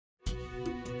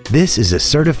This is a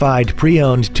certified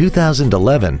pre-owned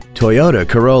 2011 Toyota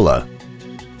Corolla.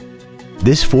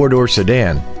 This four-door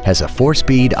sedan has a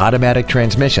 4-speed automatic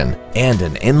transmission and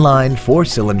an inline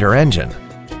 4-cylinder engine.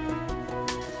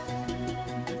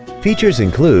 Features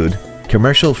include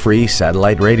commercial-free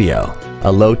satellite radio,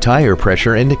 a low tire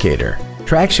pressure indicator,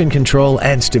 traction control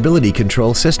and stability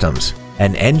control systems,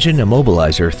 an engine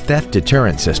immobilizer theft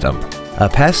deterrent system, a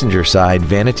passenger side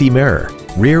vanity mirror,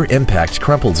 rear impact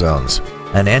crumple zones,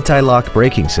 an anti-lock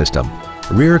braking system,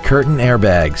 rear curtain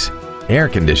airbags, air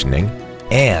conditioning,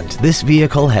 and this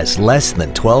vehicle has less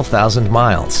than 12,000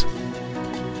 miles.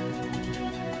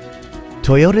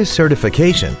 Toyota's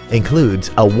certification includes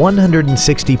a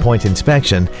 160-point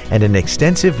inspection and an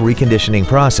extensive reconditioning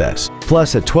process,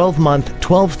 plus a 12-month,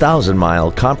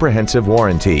 12,000-mile comprehensive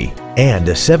warranty and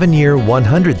a 7-year,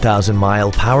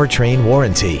 100,000-mile powertrain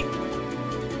warranty.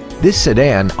 This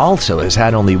sedan also has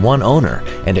had only one owner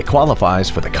and it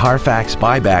qualifies for the Carfax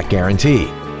buyback guarantee.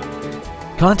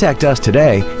 Contact us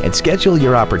today and schedule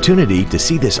your opportunity to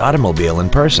see this automobile in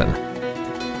person.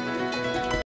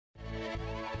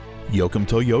 Yokem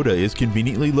Toyota is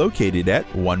conveniently located at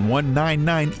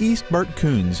 1199 East Bert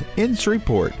Kouns in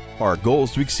Shreveport. Our goal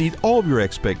is to exceed all of your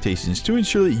expectations to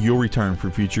ensure that you'll return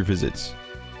for future visits.